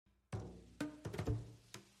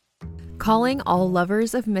Calling all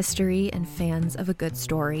lovers of mystery and fans of a good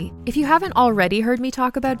story. If you haven't already heard me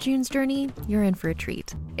talk about June's Journey, you're in for a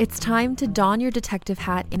treat. It's time to don your detective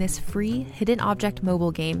hat in this free hidden object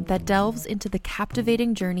mobile game that delves into the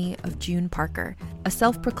captivating journey of June Parker, a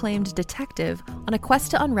self-proclaimed detective on a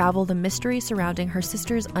quest to unravel the mystery surrounding her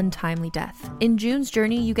sister's untimely death. In June's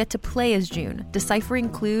Journey, you get to play as June, deciphering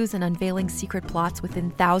clues and unveiling secret plots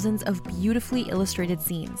within thousands of beautifully illustrated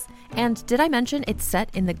scenes. And did I mention it's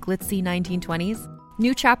set in the glitzy 1920s?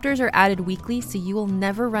 New chapters are added weekly, so you will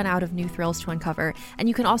never run out of new thrills to uncover, and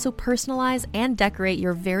you can also personalize and decorate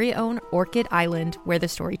your very own Orchid Island where the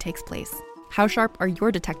story takes place. How sharp are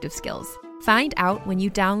your detective skills? Find out when you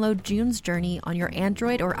download June's Journey on your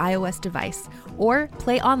Android or iOS device, or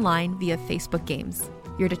play online via Facebook Games.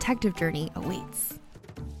 Your detective journey awaits.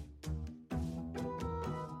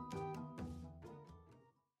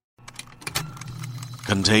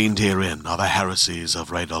 Contained herein are the heresies of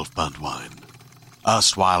Radolf Burntwine,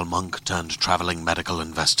 erstwhile monk turned traveling medical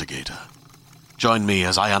investigator. Join me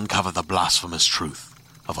as I uncover the blasphemous truth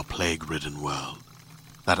of a plague-ridden world,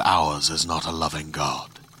 that ours is not a loving God,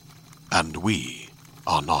 and we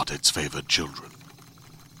are not its favored children.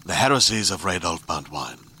 The heresies of Radolf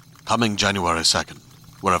Burntwine, coming January 2nd,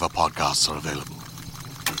 wherever podcasts are available.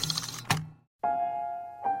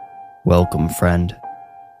 Welcome, friend.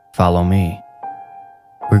 Follow me.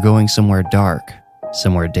 We're going somewhere dark,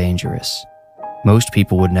 somewhere dangerous. Most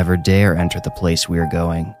people would never dare enter the place we are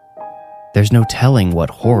going. There's no telling what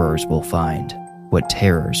horrors we'll find, what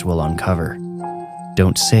terrors we'll uncover.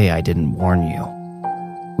 Don't say I didn't warn you.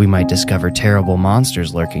 We might discover terrible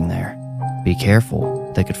monsters lurking there. Be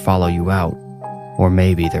careful, they could follow you out, or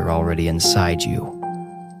maybe they're already inside you.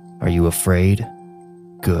 Are you afraid?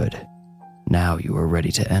 Good. Now you are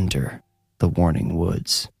ready to enter the Warning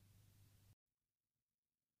Woods.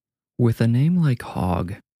 With a name like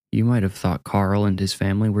Hogg, you might have thought Carl and his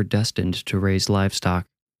family were destined to raise livestock.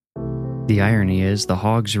 The irony is, the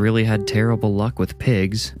Hoggs really had terrible luck with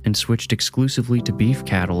pigs and switched exclusively to beef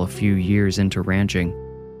cattle a few years into ranching.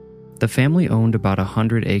 The family owned about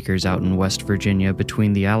 100 acres out in West Virginia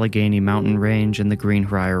between the Allegheny Mountain Range and the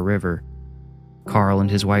Greenbrier River. Carl and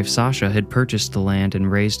his wife Sasha had purchased the land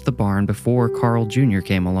and raised the barn before Carl Jr.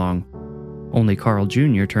 came along. Only Carl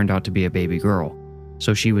Jr. turned out to be a baby girl,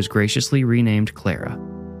 so she was graciously renamed Clara.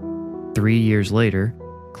 3 years later,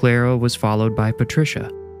 Clara was followed by Patricia,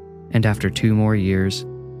 and after 2 more years,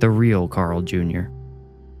 the real Carl Jr.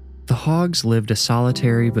 The Hoggs lived a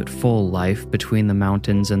solitary but full life between the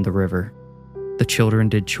mountains and the river. The children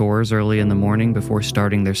did chores early in the morning before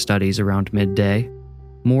starting their studies around midday.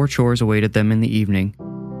 More chores awaited them in the evening.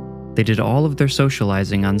 They did all of their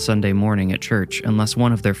socializing on Sunday morning at church unless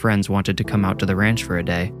one of their friends wanted to come out to the ranch for a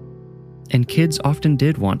day. And kids often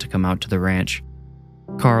did want to come out to the ranch.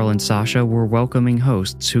 Carl and Sasha were welcoming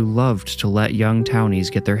hosts who loved to let young townies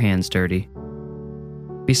get their hands dirty.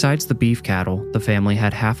 Besides the beef cattle, the family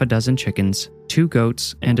had half a dozen chickens, 2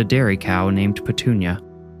 goats, and a dairy cow named Petunia.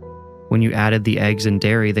 When you added the eggs and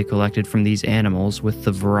dairy they collected from these animals with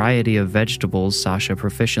the variety of vegetables Sasha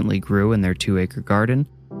proficiently grew in their 2-acre garden,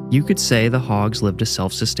 you could say the Hoggs lived a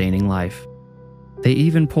self-sustaining life. They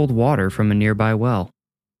even pulled water from a nearby well.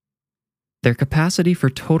 Their capacity for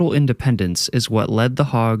total independence is what led the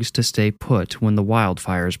Hoggs to stay put when the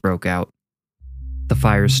wildfires broke out. The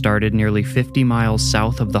fires started nearly 50 miles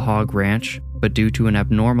south of the Hogg Ranch, but due to an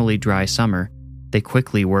abnormally dry summer, they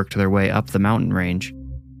quickly worked their way up the mountain range.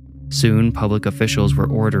 Soon, public officials were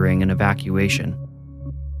ordering an evacuation.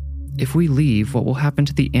 "If we leave, what will happen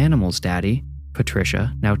to the animals, Daddy?"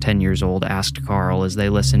 Patricia, now 10 years old, asked Carl as they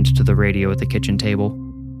listened to the radio at the kitchen table.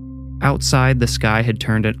 Outside, the sky had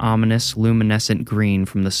turned an ominous, luminescent green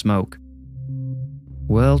from the smoke.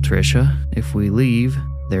 "Well, Tricia, if we leave,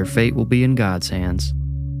 their fate will be in God's hands."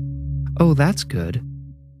 "Oh, that's good."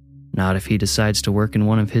 "Not if he decides to work in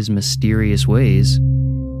one of his mysterious ways."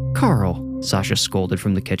 "Carl," Sasha scolded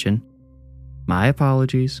from the kitchen. "My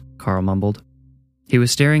apologies," Carl mumbled. He was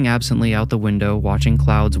staring absently out the window, watching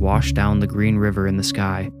clouds wash down the green river in the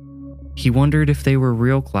sky. He wondered if they were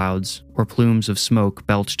real clouds or plumes of smoke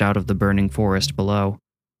belched out of the burning forest below.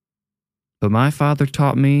 "But my father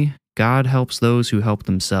taught me, God helps those who help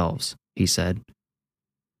themselves," he said.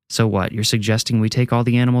 "So what, you're suggesting we take all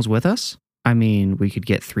the animals with us? I mean, we could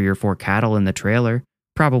get 3 or 4 cattle in the trailer,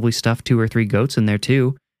 probably stuff 2 or 3 goats in there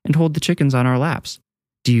too, and hold the chickens on our laps.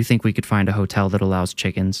 Do you think we could find a hotel that allows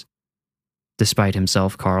chickens?" Despite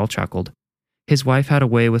himself, Carl chuckled. His wife had a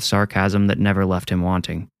way with sarcasm that never left him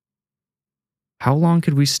wanting. "How long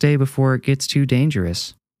could we stay before it gets too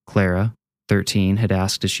dangerous?" Clara, 13, had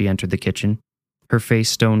asked as she entered the kitchen, her face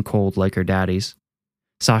stone cold like her daddy's.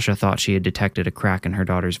 Sasha thought she had detected a crack in her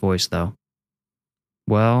daughter's voice, though.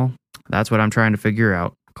 Well, that's what I'm trying to figure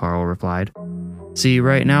out, Carl replied. See,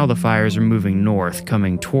 right now the fires are moving north,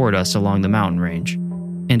 coming toward us along the mountain range.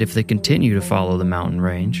 And if they continue to follow the mountain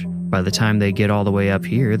range, by the time they get all the way up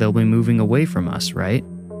here, they'll be moving away from us, right?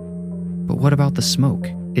 But what about the smoke?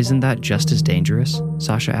 Isn't that just as dangerous?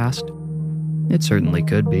 Sasha asked. It certainly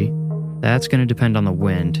could be. That's going to depend on the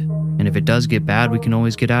wind, and if it does get bad, we can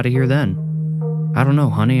always get out of here then. I don't know,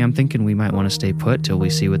 honey, I'm thinking we might want to stay put till we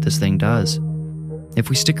see what this thing does. If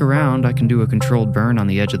we stick around, I can do a controlled burn on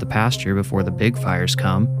the edge of the pasture before the big fires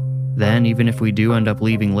come. Then, even if we do end up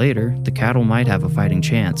leaving later, the cattle might have a fighting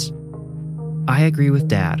chance. I agree with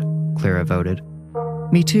Dad, Clara voted.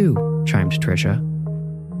 Me too, chimed Trisha.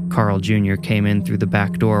 Carl Jr. came in through the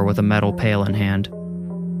back door with a metal pail in hand.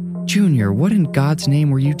 Junior, what in God's name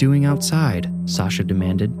were you doing outside? Sasha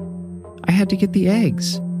demanded. I had to get the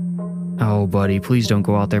eggs. Oh, buddy, please don't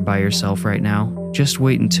go out there by yourself right now. Just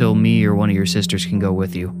wait until me or one of your sisters can go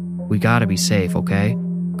with you. We gotta be safe, okay?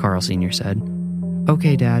 Carl Sr. said.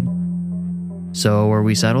 Okay, Dad. So, are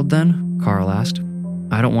we settled then? Carl asked.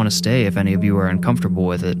 I don't want to stay if any of you are uncomfortable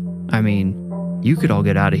with it. I mean, you could all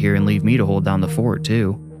get out of here and leave me to hold down the fort,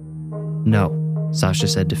 too. No, Sasha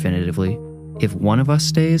said definitively. If one of us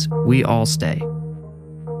stays, we all stay.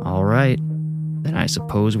 All right, then I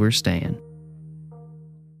suppose we're staying.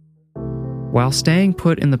 While staying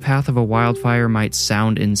put in the path of a wildfire might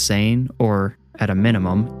sound insane, or, at a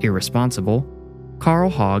minimum, irresponsible, Carl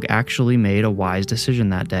Hogg actually made a wise decision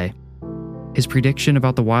that day. His prediction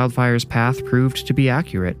about the wildfire's path proved to be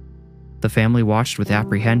accurate. The family watched with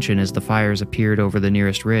apprehension as the fires appeared over the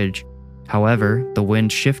nearest ridge. However, the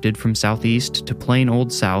wind shifted from southeast to plain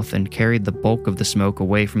old south and carried the bulk of the smoke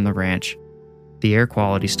away from the ranch. The air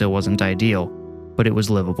quality still wasn't ideal, but it was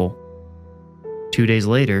livable. 2 days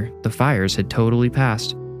later, the fires had totally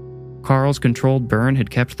passed. Carl's controlled burn had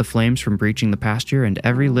kept the flames from breaching the pasture, and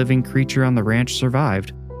every living creature on the ranch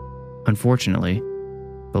survived. Unfortunately,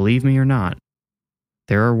 believe me or not,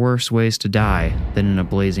 there are worse ways to die than in a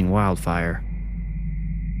blazing wildfire.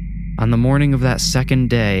 On the morning of that second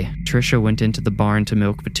day, Trisha went into the barn to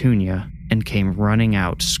milk Petunia and came running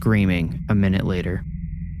out screaming a minute later.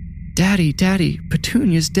 Daddy, Daddy,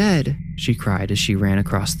 Petunia's dead, she cried as she ran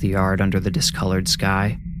across the yard under the discolored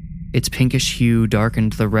sky. Its pinkish hue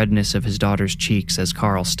darkened the redness of his daughter's cheeks as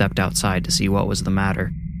Carl stepped outside to see what was the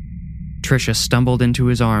matter. Trisha stumbled into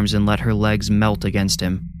his arms and let her legs melt against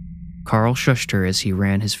him. Carl shushed her as he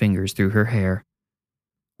ran his fingers through her hair.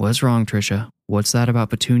 What's wrong, Trisha? What's that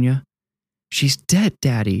about Petunia? She's dead,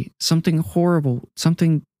 Daddy. Something horrible.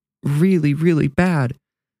 Something really, really bad.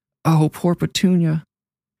 Oh, poor Petunia.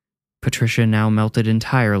 Patricia now melted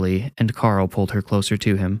entirely, and Carl pulled her closer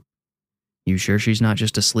to him. You sure she's not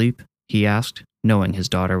just asleep? He asked, knowing his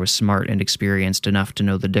daughter was smart and experienced enough to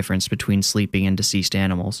know the difference between sleeping and deceased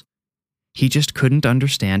animals. He just couldn't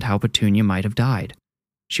understand how Petunia might have died.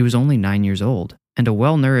 She was only 9 years old, and a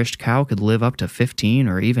well-nourished cow could live up to 15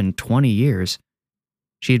 or even 20 years.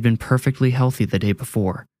 She had been perfectly healthy the day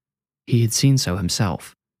before. He had seen so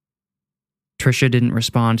himself. Trisha didn't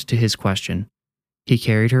respond to his question. He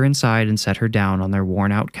carried her inside and set her down on their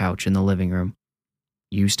worn-out couch in the living room.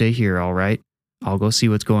 You stay here, all right? I'll go see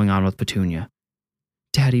what's going on with Petunia.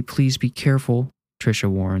 Daddy, please be careful, Trisha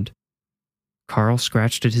warned. Carl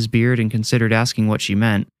scratched at his beard and considered asking what she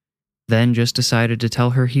meant, then just decided to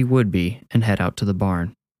tell her he would be and head out to the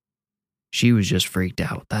barn. She was just freaked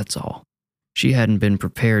out, that's all. She hadn't been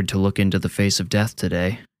prepared to look into the face of death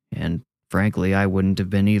today, and frankly, I wouldn't have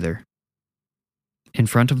been either. In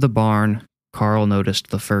front of the barn, Carl noticed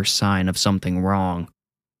the first sign of something wrong.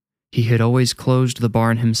 He had always closed the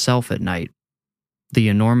barn himself at night. The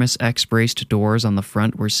enormous X-braced doors on the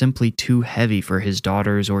front were simply too heavy for his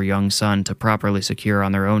daughters or young son to properly secure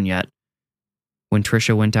on their own yet. When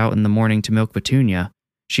Trisha went out in the morning to milk Petunia,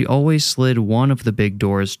 she always slid one of the big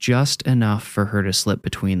doors just enough for her to slip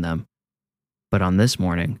between them. But on this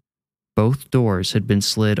morning, both doors had been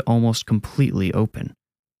slid almost completely open.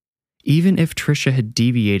 Even if Trisha had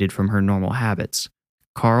deviated from her normal habits,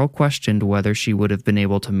 Carl questioned whether she would have been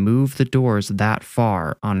able to move the doors that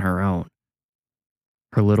far on her own.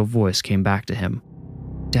 Her little voice came back to him.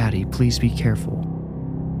 Daddy, please be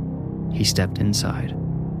careful. He stepped inside.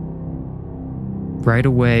 Right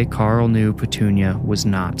away, Carl knew Petunia was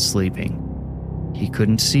not sleeping. He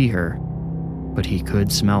couldn't see her, but he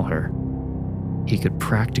could smell her. He could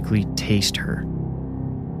practically taste her.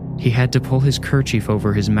 He had to pull his kerchief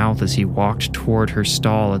over his mouth as he walked toward her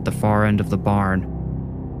stall at the far end of the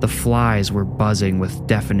barn. The flies were buzzing with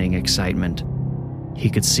deafening excitement. He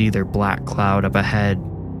could see their black cloud up ahead,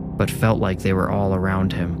 but felt like they were all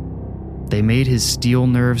around him. They made his steel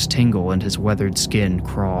nerves tingle and his weathered skin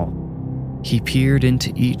crawl. He peered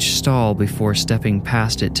into each stall before stepping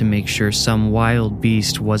past it to make sure some wild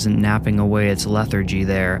beast wasn't napping away its lethargy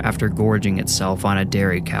there after gorging itself on a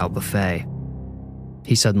dairy cow buffet.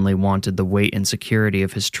 He suddenly wanted the weight and security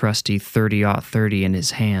of his trusty 30-30 in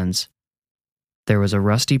his hands. There was a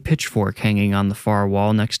rusty pitchfork hanging on the far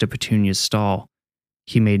wall next to Petunia's stall.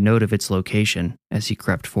 He made note of its location as he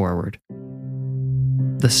crept forward.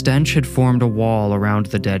 The stench had formed a wall around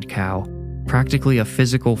the dead cow, practically a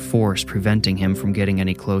physical force preventing him from getting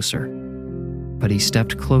any closer. But he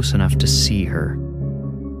stepped close enough to see her.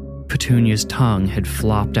 Petunia's tongue had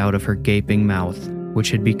flopped out of her gaping mouth, which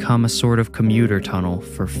had become a sort of commuter tunnel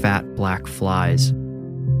for fat black flies.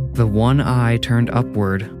 The one eye turned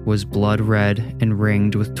upward was blood red and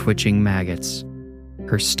ringed with twitching maggots.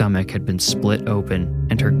 Her stomach had been split open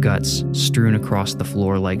and her guts strewn across the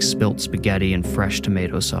floor like spilt spaghetti and fresh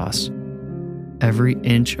tomato sauce. Every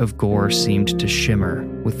inch of gore seemed to shimmer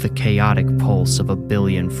with the chaotic pulse of a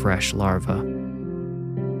billion fresh larvae.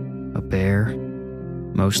 A bear?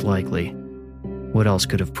 Most likely. What else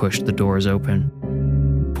could have pushed the doors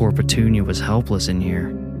open? Poor Petunia was helpless in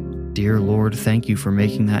here. Dear Lord, thank you for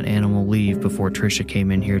making that animal leave before Trisha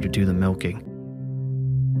came in here to do the milking.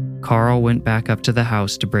 Carl went back up to the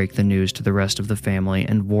house to break the news to the rest of the family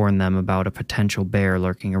and warn them about a potential bear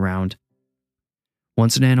lurking around.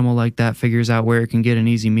 Once an animal like that figures out where it can get an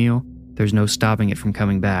easy meal, there's no stopping it from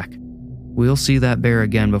coming back. We'll see that bear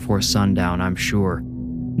again before sundown, I'm sure.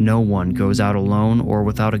 No one goes out alone or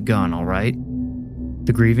without a gun, all right?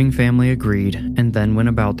 The grieving family agreed and then went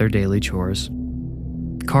about their daily chores.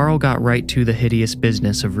 Carl got right to the hideous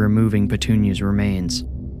business of removing Petunia's remains.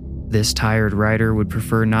 This tired writer would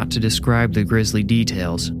prefer not to describe the grisly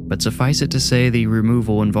details, but suffice it to say the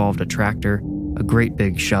removal involved a tractor, a great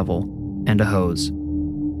big shovel, and a hose.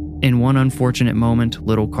 In one unfortunate moment,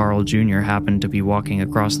 little Carl Jr. happened to be walking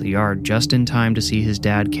across the yard just in time to see his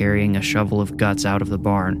dad carrying a shovel of guts out of the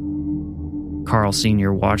barn. Carl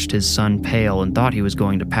Sr. watched his son pale and thought he was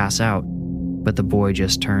going to pass out, but the boy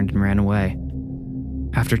just turned and ran away.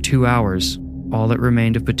 After 2 hours, all that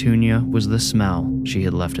remained of Petunia was the smell she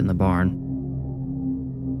had left in the barn.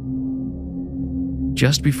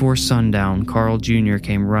 Just before sundown, Carl Jr.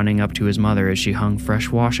 came running up to his mother as she hung fresh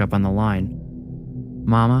wash up on the line.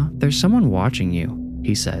 "Mama, there's someone watching you,"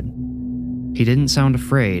 he said. He didn't sound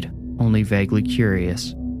afraid, only vaguely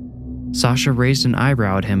curious. Sasha raised an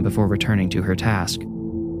eyebrow at him before returning to her task.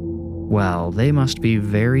 "Well, they must be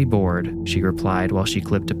very bored," she replied while she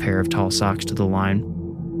clipped a pair of tall socks to the line.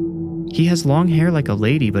 "He has long hair like a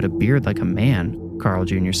lady but a beard like a man," Carl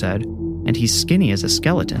Jr. said, "and he's skinny as a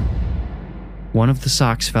skeleton." One of the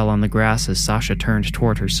socks fell on the grass as Sasha turned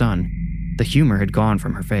toward her son. The humor had gone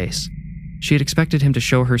from her face. She had expected him to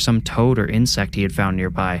show her some toad or insect he had found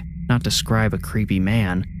nearby, not describe a creepy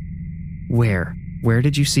man. Where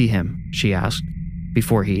did you see him?" she asked.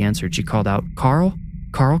 Before he answered, she called out, "Carl?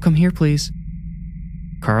 Carl, come here, please."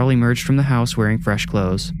 Carl emerged from the house wearing fresh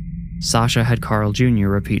clothes. Sasha had Carl Jr.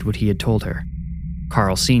 repeat what he had told her.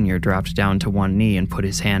 Carl Sr. dropped down to one knee and put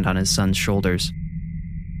his hand on his son's shoulders.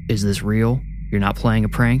 "Is this real? You're not playing a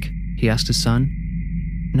prank?" he asked his son.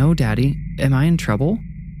 "No, Daddy. Am I in trouble?"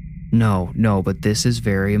 No, but this is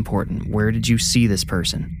very important. Where did you see this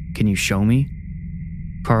person? Can you show me?"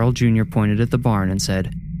 Carl Jr. pointed at the barn and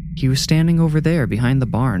said, "He was standing over there behind the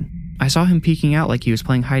barn. I saw him peeking out like he was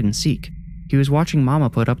playing hide and seek. He was watching Mama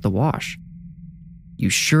put up the wash." "You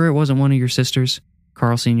sure it wasn't one of your sisters?"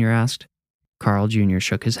 Carl Sr. asked. Carl Jr.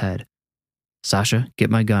 shook his head. "Sasha, get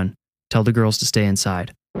my gun. Tell the girls to stay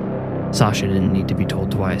inside." Sasha didn't need to be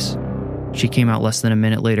told twice. She came out less than a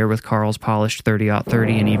minute later with Carl's polished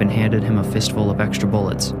 30-30 and even handed him a fistful of extra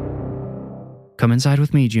bullets. "Come inside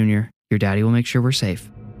with me, Junior. Your daddy will make sure we're safe."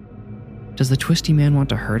 "Does the Twisty Man want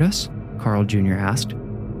to hurt us?" Carl Jr. asked.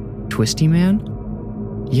 "Twisty Man?"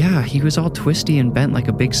 "Yeah, he was all twisty and bent like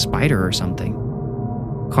a big spider or something."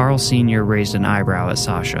 Carl Sr. raised an eyebrow at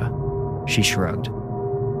Sasha. She shrugged.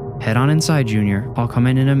 "Head on inside, Junior. I'll come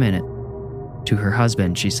in a minute." To her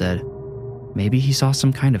husband, she said, "Maybe he saw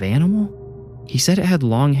some kind of animal? He said it had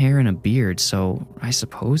long hair and a beard, so I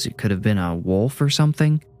suppose it could have been a wolf or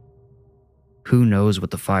something." "Who knows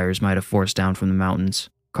what the fires might have forced down from the mountains,"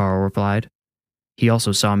 Carl replied. "He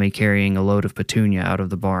also saw me carrying a load of Petunia out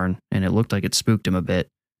of the barn, and it looked like it spooked him a bit.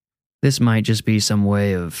 This might just be some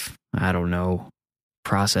way of, I don't know,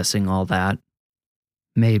 processing all that."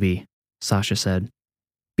 "Maybe," Sasha said.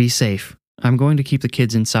 "Be safe. I'm going to keep the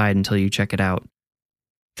kids inside until you check it out."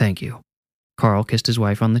 "Thank you." Carl kissed his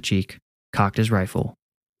wife on the cheek, cocked his rifle,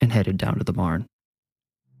 and headed down to the barn.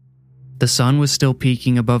 The sun was still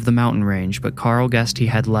peaking above the mountain range, but Carl guessed he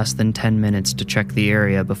had less than 10 minutes to check the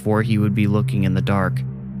area before he would be looking in the dark.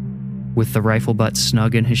 With the rifle butt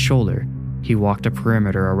snug in his shoulder, he walked a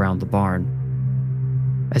perimeter around the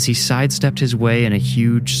barn. As he sidestepped his way in a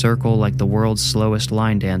huge circle like the world's slowest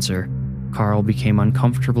line dancer, Carl became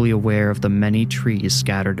uncomfortably aware of the many trees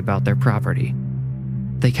scattered about their property.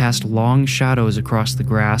 They cast long shadows across the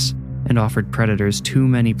grass and offered predators too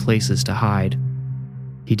many places to hide.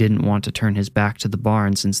 He didn't want to turn his back to the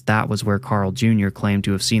barn since that was where Carl Jr. claimed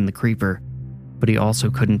to have seen the creeper, but he also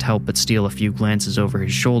couldn't help but steal a few glances over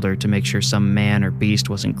his shoulder to make sure some man or beast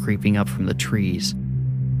wasn't creeping up from the trees.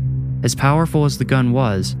 As powerful as the gun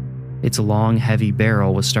was, its long, heavy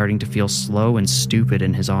barrel was starting to feel slow and stupid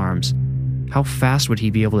in his arms. How fast would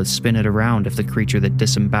he be able to spin it around if the creature that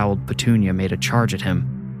disemboweled Petunia made a charge at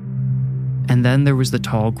him? And then there was the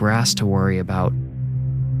tall grass to worry about.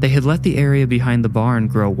 They had let the area behind the barn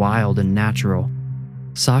grow wild and natural.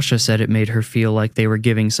 Sasha said it made her feel like they were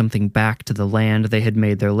giving something back to the land they had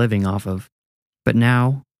made their living off of. But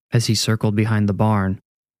now, as he circled behind the barn,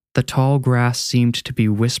 the tall grass seemed to be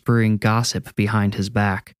whispering gossip behind his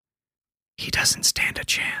back. He doesn't stand a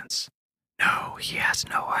chance. No, he has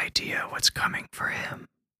no idea what's coming for him.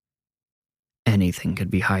 Anything could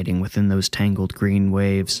be hiding within those tangled green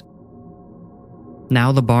waves.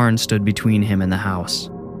 Now the barn stood between him and the house.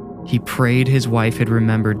 He prayed his wife had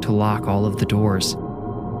remembered to lock all of the doors.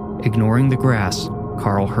 Ignoring the grass,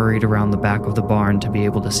 Carl hurried around the back of the barn to be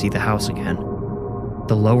able to see the house again.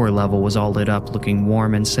 The lower level was all lit up, looking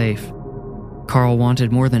warm and safe. Carl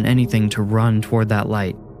wanted more than anything to run toward that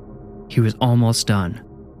light. He was almost done,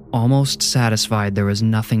 almost satisfied there was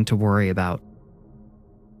nothing to worry about.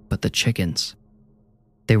 But the chickens.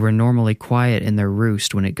 They were normally quiet in their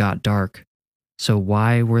roost when it got dark, so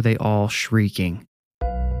why were they all shrieking?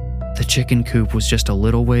 The chicken coop was just a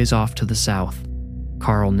little ways off to the south.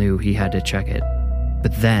 Carl knew he had to check it,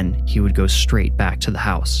 but then he would go straight back to the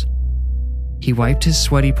house. He wiped his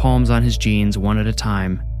sweaty palms on his jeans one at a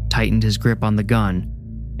time, tightened his grip on the gun,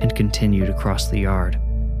 and continued across the yard.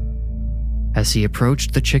 As he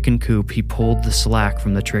approached the chicken coop, he pulled the slack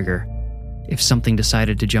from the trigger. If something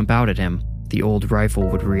decided to jump out at him, the old rifle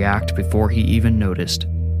would react before he even noticed.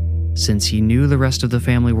 Since he knew the rest of the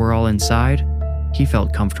family were all inside, he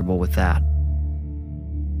felt comfortable with that.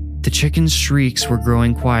 The chickens' shrieks were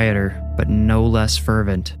growing quieter, but no less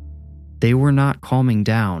fervent. They were not calming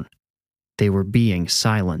down. They were being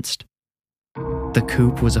silenced. The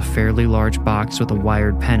coop was a fairly large box with a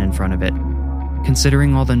wired pen in front of it.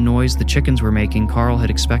 Considering all the noise the chickens were making, Carl had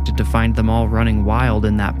expected to find them all running wild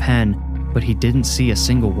in that pen, but he didn't see a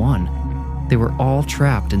single one. They were all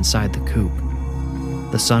trapped inside the coop.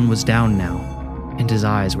 The sun was down now, and his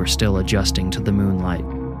eyes were still adjusting to the moonlight.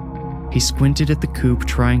 He squinted at the coop,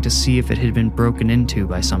 trying to see if it had been broken into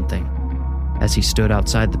by something. As he stood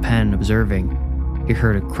outside the pen observing, he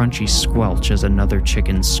heard a crunchy squelch as another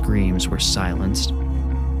chicken's screams were silenced.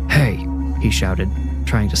 "Hey!" he shouted,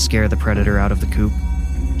 trying to scare the predator out of the coop.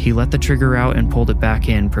 He let the trigger out and pulled it back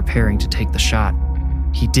in, preparing to take the shot.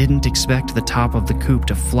 He didn't expect the top of the coop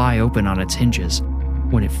to fly open on its hinges.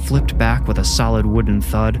 When it flipped back with a solid wooden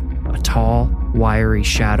thud, a tall, wiry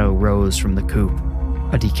shadow rose from the coop,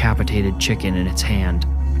 a decapitated chicken in its hand.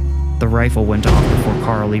 The rifle went off before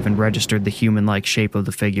Carl even registered the human-like shape of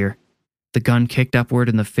the figure. The gun kicked upward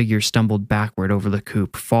and the figure stumbled backward over the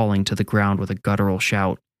coop, falling to the ground with a guttural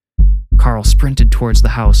shout. Carl sprinted towards the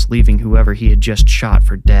house, leaving whoever he had just shot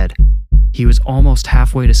for dead. He was almost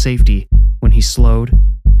halfway to safety when he slowed,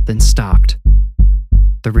 then stopped.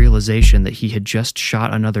 The realization that he had just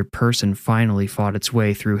shot another person finally fought its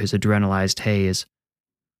way through his adrenalized haze.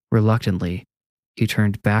 Reluctantly, he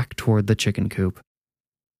turned back toward the chicken coop.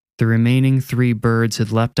 The remaining 3 birds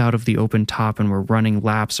had leapt out of the open top and were running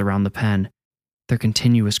laps around the pen. Their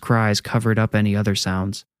continuous cries covered up any other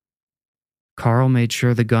sounds. Carl made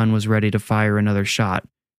sure the gun was ready to fire another shot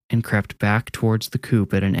and crept back towards the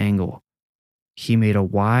coop at an angle. He made a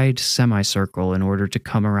wide semicircle in order to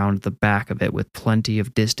come around the back of it with plenty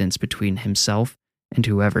of distance between himself and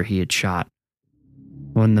whoever he had shot.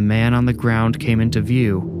 When the man on the ground came into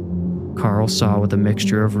view, Carl saw with a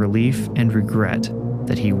mixture of relief and regret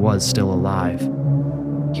that he was still alive.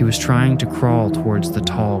 He was trying to crawl towards the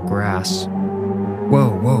tall grass.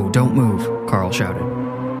 Whoa, don't move," Carl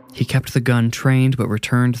shouted. He kept the gun trained but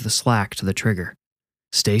returned the slack to the trigger.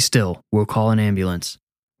 "Stay still, we'll call an ambulance."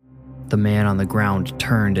 The man on the ground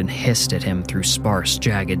turned and hissed at him through sparse,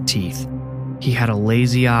 jagged teeth. He had a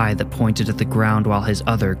lazy eye that pointed at the ground while his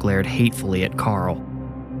other glared hatefully at Carl.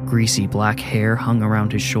 Greasy black hair hung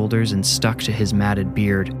around his shoulders and stuck to his matted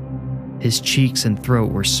beard. His cheeks and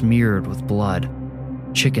throat were smeared with blood.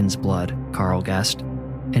 Chicken's blood, Carl guessed,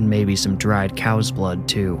 and maybe some dried cow's blood,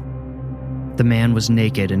 too. The man was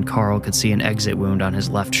naked, and Carl could see an exit wound on his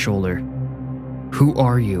left shoulder. "Who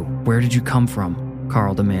are you? Where did you come from?"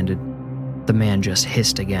 Carl demanded. The man just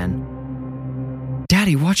hissed again.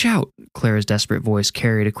 "Daddy, watch out!" Clara's desperate voice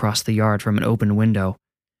carried across the yard from an open window.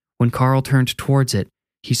 When Carl turned towards it,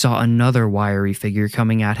 he saw another wiry figure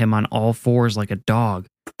coming at him on all fours like a dog.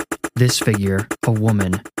 This figure, a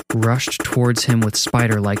woman, rushed towards him with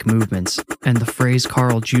spider-like movements, and the phrase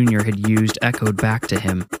Carl Jr. had used echoed back to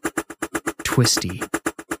him. Twisty.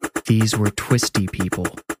 These were Twisty People.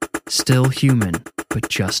 Still human, but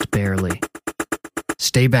just barely.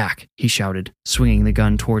 "Stay back," he shouted, swinging the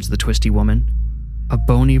gun towards the twisty woman. A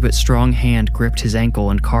bony but strong hand gripped his ankle,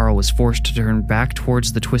 and Carl was forced to turn back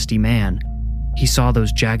towards the twisty man. He saw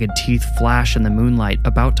those jagged teeth flash in the moonlight,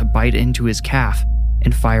 about to bite into his calf,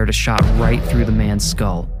 and fired a shot right through the man's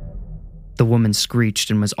skull. The woman screeched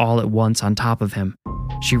and was all at once on top of him.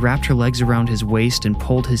 She wrapped her legs around his waist and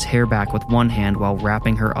pulled his hair back with one hand while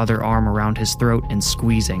wrapping her other arm around his throat and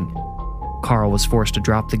squeezing. Carl was forced to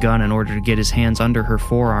drop the gun in order to get his hands under her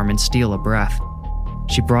forearm and steal a breath.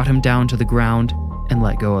 She brought him down to the ground and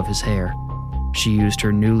let go of his hair. She used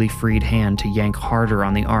her newly freed hand to yank harder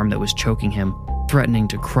on the arm that was choking him, threatening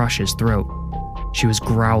to crush his throat. She was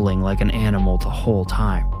growling like an animal the whole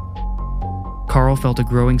time. Carl felt a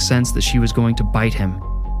growing sense that she was going to bite him,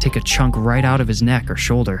 take a chunk right out of his neck or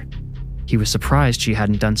shoulder. He was surprised she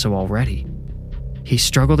hadn't done so already. He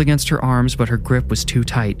struggled against her arms, but her grip was too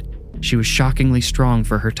tight. She was shockingly strong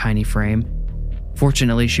for her tiny frame.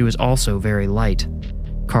 Fortunately, she was also very light.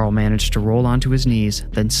 Carl managed to roll onto his knees,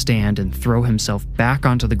 then stand and throw himself back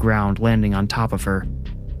onto the ground, landing on top of her.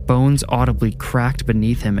 Bones audibly cracked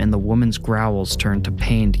beneath him, and the woman's growls turned to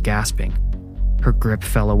pained gasping. Her grip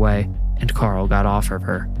fell away, and Carl got off of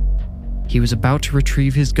her. He was about to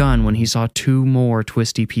retrieve his gun when he saw two more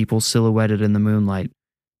Twisty People silhouetted in the moonlight.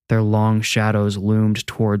 Their long shadows loomed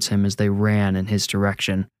towards him as they ran in his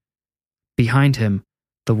direction. Behind him,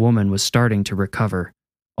 the woman was starting to recover,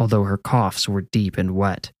 although her coughs were deep and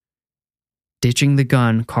wet. Ditching the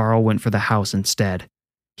gun, Carl went for the house instead.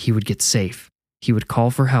 He would get safe. He would call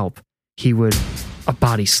for help. A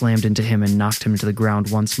body slammed into him and knocked him to the ground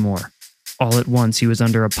once more. All at once, he was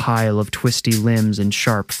under a pile of twisty limbs and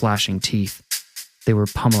sharp, flashing teeth. They were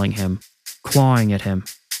pummeling him, clawing at him,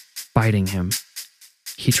 biting him.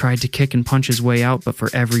 He tried to kick and punch his way out, but for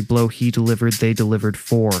every blow he delivered, they delivered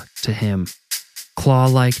 4 to him.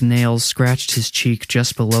 Claw-like nails scratched his cheek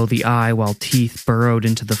just below the eye, while teeth burrowed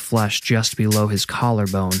into the flesh just below his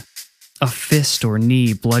collarbone. A fist or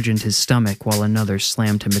knee bludgeoned his stomach, while another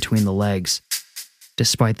slammed him between the legs.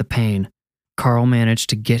 Despite the pain, Carl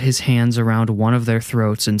managed to get his hands around one of their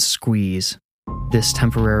throats and squeeze. This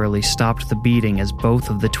temporarily stopped the beating as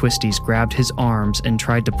both of the twisties grabbed his arms and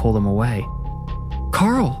tried to pull them away.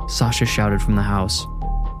 "Carl!" Sasha shouted from the house.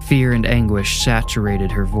 Fear and anguish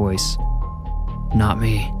saturated her voice. "Not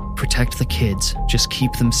me. Protect the kids. Just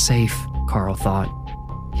keep them safe," Carl thought.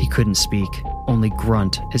 He couldn't speak, only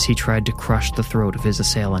grunt as he tried to crush the throat of his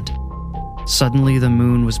assailant. Suddenly the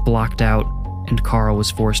moon was blocked out, and Carl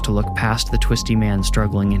was forced to look past the twisty man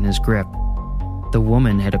struggling in his grip. The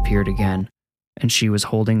woman had appeared again, and she was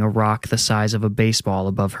holding a rock the size of a baseball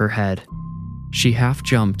above her head. She half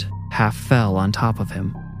jumped, half fell on top of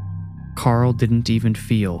him. Carl didn't even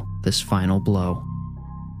feel this final blow.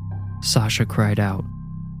 Sasha cried out.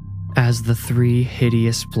 As the 3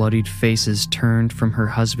 hideous, bloodied faces turned from her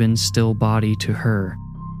husband's still body to her,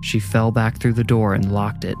 she fell back through the door and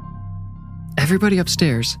locked it. "Everybody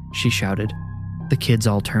upstairs," she shouted. The kids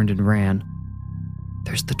all turned and ran.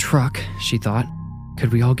 "There's the truck," she thought.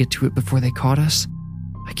 "Could we all get to it before they caught us?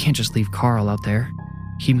 I can't just leave Carl out there.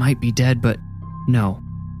 He might be dead, but no,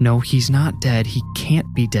 he's not dead. He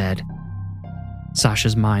can't be dead."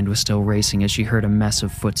 Sasha's mind was still racing as she heard a mess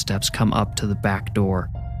of footsteps come up to the back door.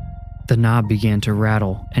 The knob began to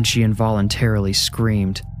rattle, and she involuntarily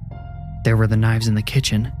screamed. There were the knives in the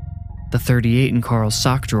kitchen. The .38 in Carl's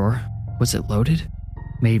sock drawer. Was it loaded?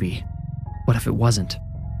 Maybe. What if it wasn't?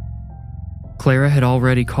 Clara had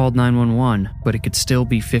already called 911, but it could still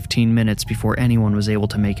be 15 minutes before anyone was able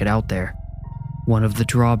to make it out there. One of the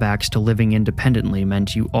drawbacks to living independently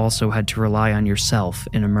meant you also had to rely on yourself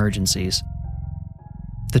in emergencies.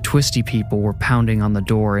 The Twisty People were pounding on the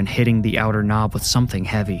door and hitting the outer knob with something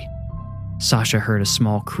heavy. Sasha heard a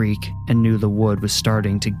small creak and knew the wood was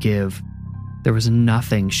starting to give. There was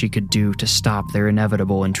nothing she could do to stop their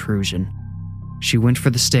inevitable intrusion. She went for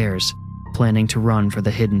the stairs, planning to run for the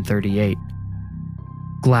hidden .38.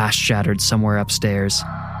 Glass shattered somewhere upstairs.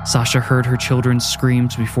 Sasha heard her children's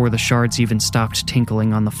screams before the shards even stopped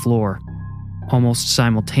tinkling on the floor. Almost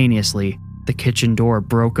simultaneously, the kitchen door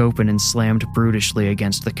broke open and slammed brutishly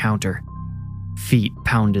against the counter. Feet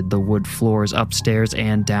pounded the wood floors upstairs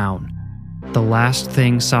and down. The last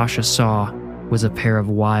thing Sasha saw was a pair of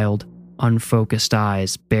wild, unfocused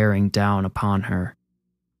eyes bearing down upon her.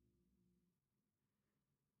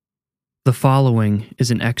 The following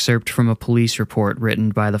is an excerpt from a police report written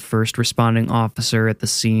by the first responding officer at the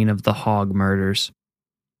scene of the Hogg murders.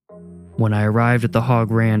 When I arrived at the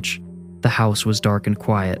Hogg Ranch, the house was dark and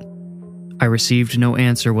quiet. I received no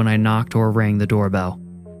answer when I knocked or rang the doorbell.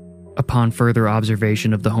 Upon further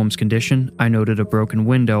observation of the home's condition, I noted a broken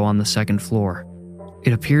window on the second floor.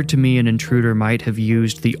 It appeared to me an intruder might have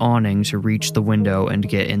used the awning to reach the window and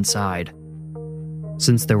get inside.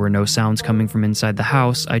 Since there were no sounds coming from inside the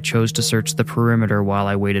house, I chose to search the perimeter while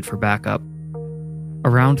I waited for backup.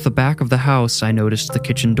 Around the back of the house, I noticed the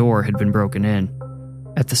kitchen door had been broken in.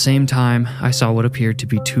 At the same time, I saw what appeared to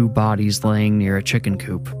be two bodies laying near a chicken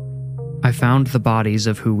coop. I found the bodies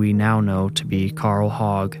of who we now know to be Carl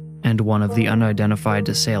Hogg and one of the unidentified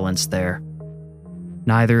assailants there.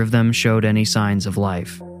 Neither of them showed any signs of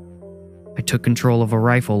life. I took control of a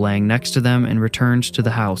rifle laying next to them and returned to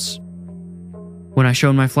the house. When I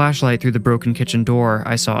shone my flashlight through the broken kitchen door,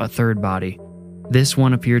 I saw a third body. This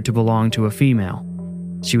one appeared to belong to a female.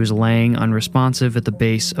 She was laying unresponsive at the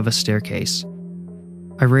base of a staircase.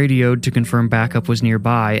 I radioed to confirm backup was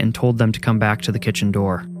nearby and told them to come back to the kitchen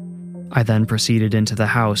door. I then proceeded into the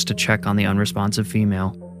house to check on the unresponsive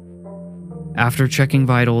female. After checking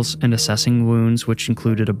vitals and assessing wounds, which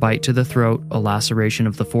included a bite to the throat, a laceration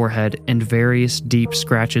of the forehead, and various deep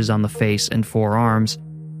scratches on the face and forearms,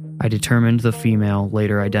 I determined the female,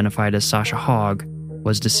 later identified as Sasha Hogg,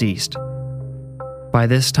 was deceased. By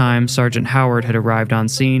this time, Sergeant Howard had arrived on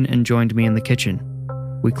scene and joined me in the kitchen.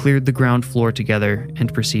 We cleared the ground floor together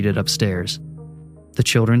and proceeded upstairs. The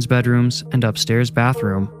children's bedrooms and upstairs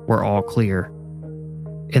bathroom were all clear.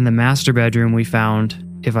 In the master bedroom we found,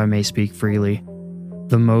 if I may speak freely,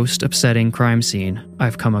 the most upsetting crime scene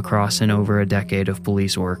I've come across in over a decade of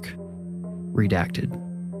police work. Redacted.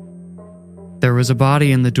 There was a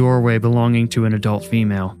body in the doorway belonging to an adult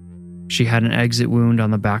female. She had an exit wound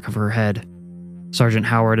on the back of her head. Sergeant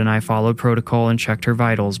Howard and I followed protocol and checked her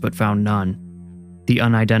vitals, but found none. The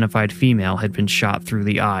unidentified female had been shot through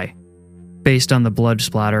the eye. Based on the blood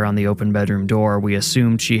splatter on the open bedroom door, we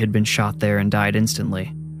assumed she had been shot there and died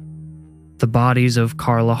instantly. The bodies of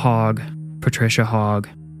Carla Hogg, Patricia Hogg,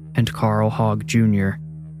 and Carl Hogg Jr.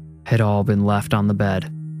 had all been left on the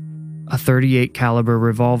bed. A .38 caliber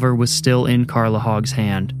revolver was still in Carla Hogg's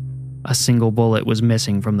hand. A single bullet was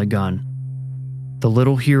missing from the gun. The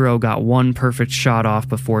little hero got one perfect shot off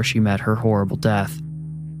before she met her horrible death.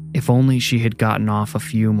 If only she had gotten off a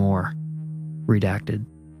few more. Redacted.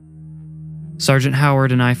 Sergeant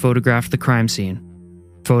Howard and I photographed the crime scene.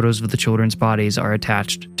 Photos of the children's bodies are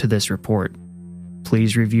attached to this report.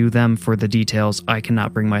 Please review them for the details I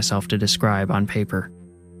cannot bring myself to describe on paper.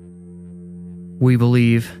 We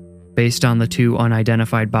believe, based on the two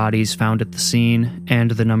unidentified bodies found at the scene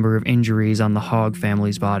and the number of injuries on the Hogg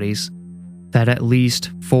family's bodies, that at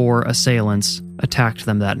least 4 assailants attacked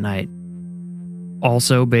them that night.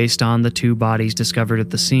 Also, based on the 2 bodies discovered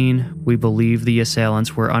at the scene, we believe the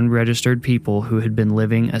assailants were unregistered people who had been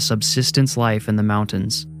living a subsistence life in the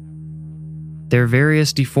mountains. Their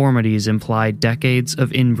various deformities imply decades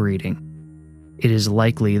of inbreeding. It is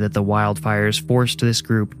likely that the wildfires forced this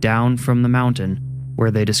group down from the mountain,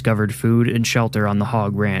 where they discovered food and shelter on the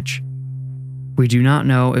Hogg Ranch. We do not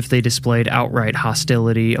know if they displayed outright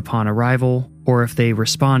hostility upon arrival, or if they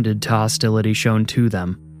responded to hostility shown to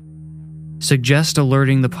them. Suggest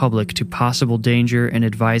alerting the public to possible danger and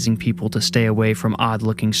advising people to stay away from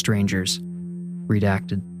odd-looking strangers.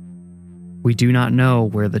 Redacted. We do not know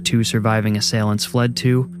where the 2 surviving assailants fled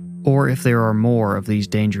to, or if there are more of these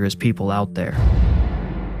dangerous people out there.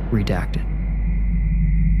 Redacted.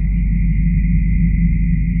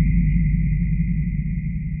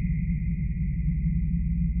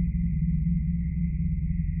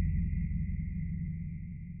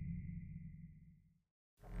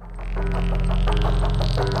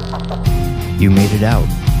 You made it out.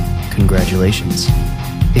 Congratulations.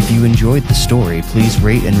 If you enjoyed the story, please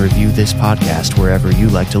rate and review this podcast wherever you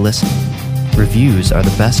like to listen. Reviews are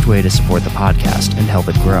the best way to support the podcast and help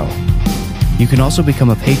it grow. You can also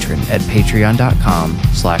become a patron at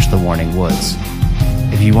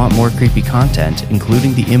patreon.com/thewarningwoods. If you want more creepy content,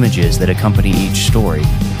 including the images that accompany each story,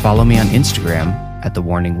 follow me on Instagram at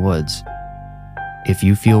 @thewarningwoods. If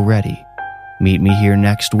you feel ready, meet me here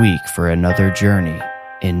next week for another journey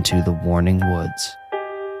into the Warning Woods.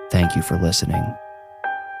 Thank you for listening.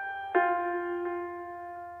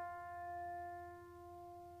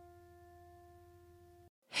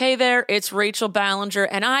 Hey there, it's Rachel Ballinger,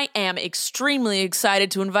 and I am extremely excited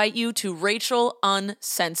to invite you to Rachel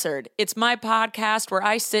Uncensored. It's my podcast where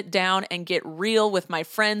I sit down and get real with my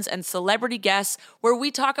friends and celebrity guests, where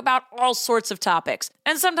we talk about all sorts of topics.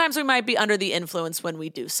 And sometimes we might be under the influence when we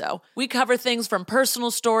do so. We cover things from personal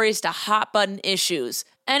stories to hot button issues.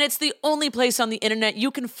 And it's the only place on the internet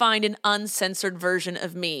you can find an uncensored version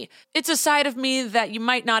of me. It's a side of me that you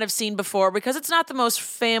might not have seen before because it's not the most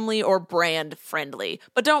family or brand friendly.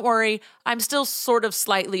 But don't worry, I'm still sort of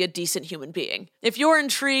slightly a decent human being. If you're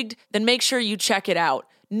intrigued, then make sure you check it out.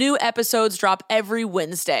 New episodes drop every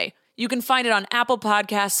Wednesday. You can find it on Apple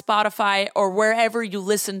Podcasts, Spotify, or wherever you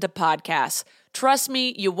listen to podcasts. Trust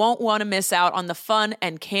me, you won't want to miss out on the fun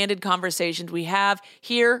and candid conversations we have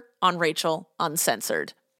here on Rachel Uncensored.